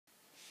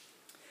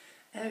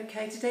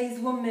Okay, today's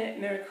 1 minute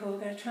miracle. We're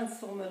going to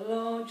transform a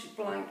large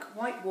blank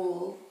white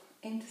wall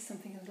into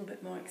something a little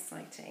bit more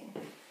exciting.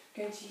 I'm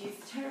going to use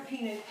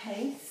terrapieno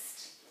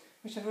paste,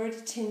 which I've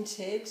already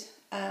tinted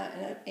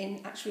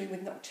actually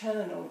with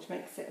nocturnal, which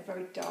makes it a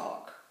very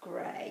dark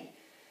grey.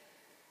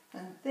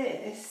 And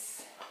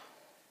this,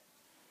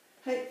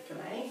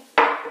 hopefully,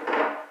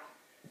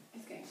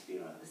 is going to be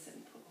rather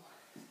simple.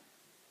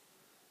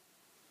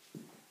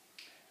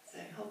 So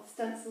hold the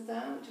stencil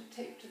down, which I've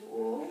taped to the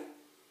wall.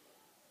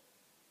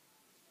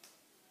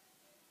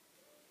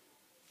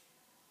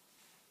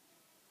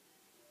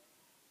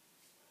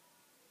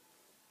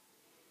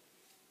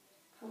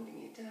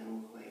 Holding it down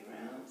all the way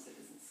around so it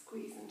doesn't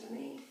squeeze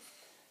underneath.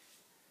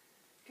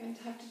 Going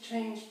to have to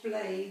change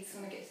blades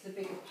when I get to the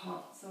bigger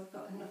part, so I've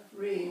got enough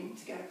room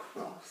to get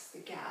across the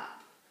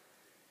gap.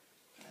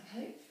 And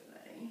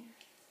hopefully,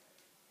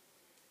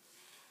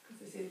 because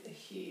this is a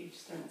huge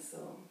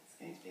stencil, it's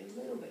going to be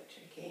a little bit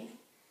tricky,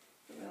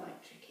 but we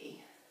like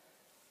tricky.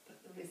 But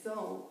the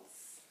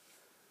results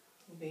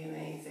will be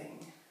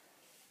amazing.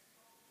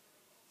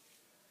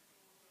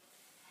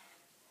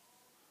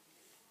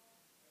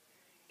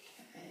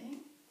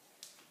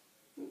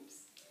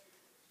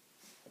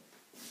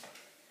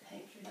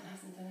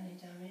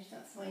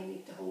 That's why you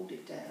need to hold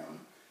it down.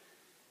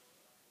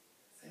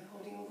 So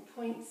holding all the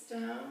points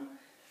down.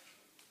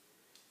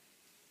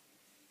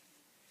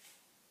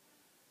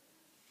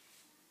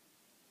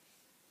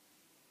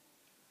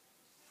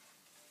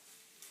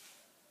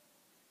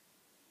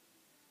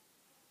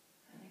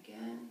 And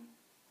again.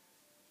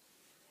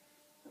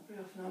 Not very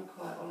often I'm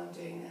quiet while I'm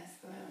doing this,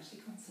 but I'm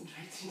actually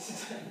concentrating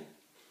today.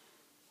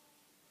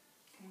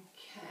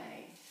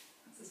 Okay,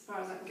 that's as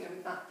far as I can go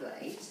with that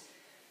blade.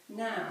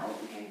 Now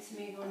I'm going to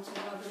move on to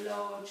a rather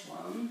large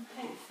one.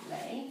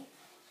 Hopefully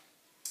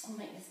I'll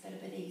make this bit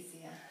a bit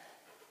easier.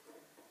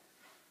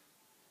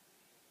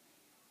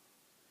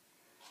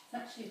 It's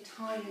actually a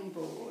tiling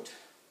board,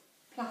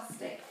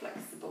 plastic,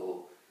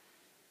 flexible.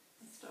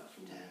 Let's start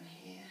from down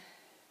here.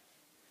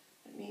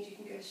 That means you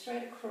can go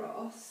straight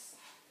across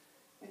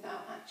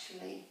without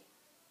actually,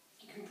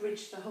 you can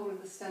bridge the whole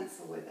of the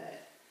stencil with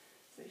it.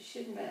 So it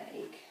should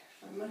make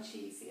for a much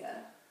easier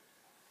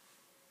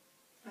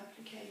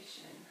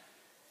application.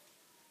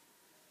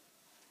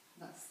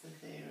 That's the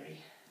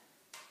theory.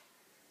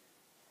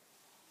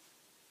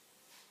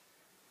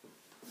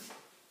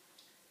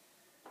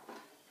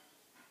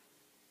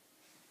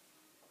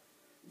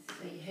 This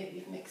is where you hope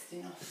you've mixed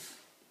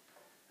enough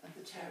of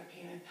the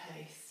terrapieno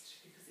paste,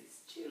 because it's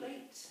too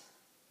late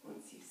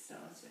once you've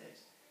started.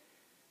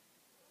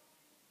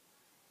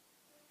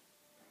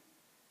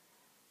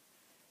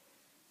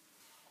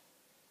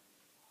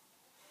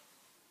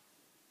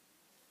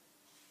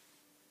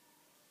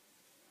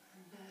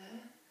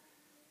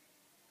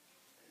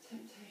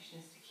 Temptation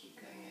is to keep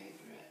going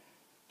over it,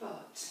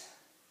 but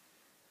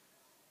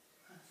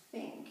I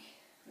think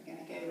we're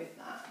going to go with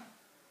that.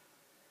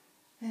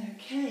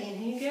 Okay, and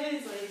here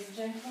goes, ladies and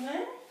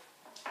gentlemen.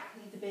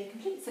 Either be a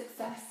complete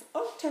success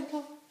or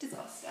total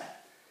disaster.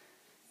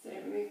 So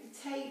remove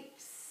the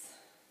tapes.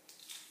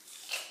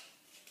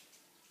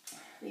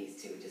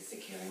 These two are just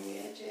securing the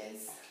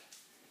edges.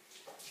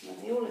 And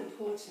then the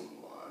all-important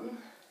one,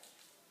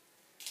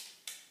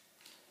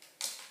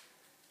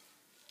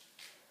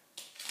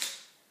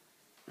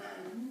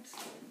 and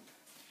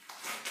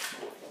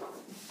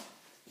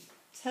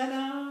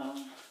ta-da!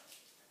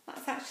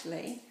 That's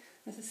actually,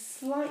 there's a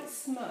slight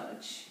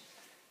smudge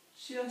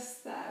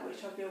just there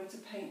which I'll be able to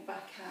paint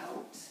back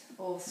out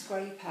or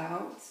scrape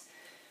out,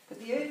 but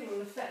the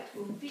overall effect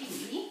will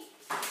be,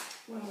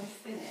 when we're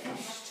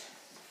finished,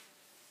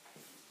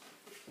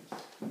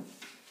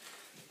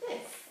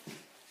 this.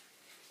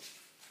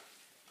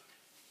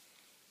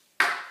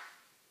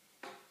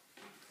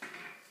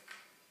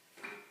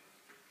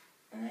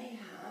 And there you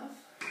have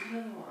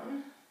another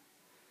one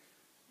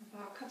of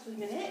our couple of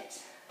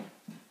minute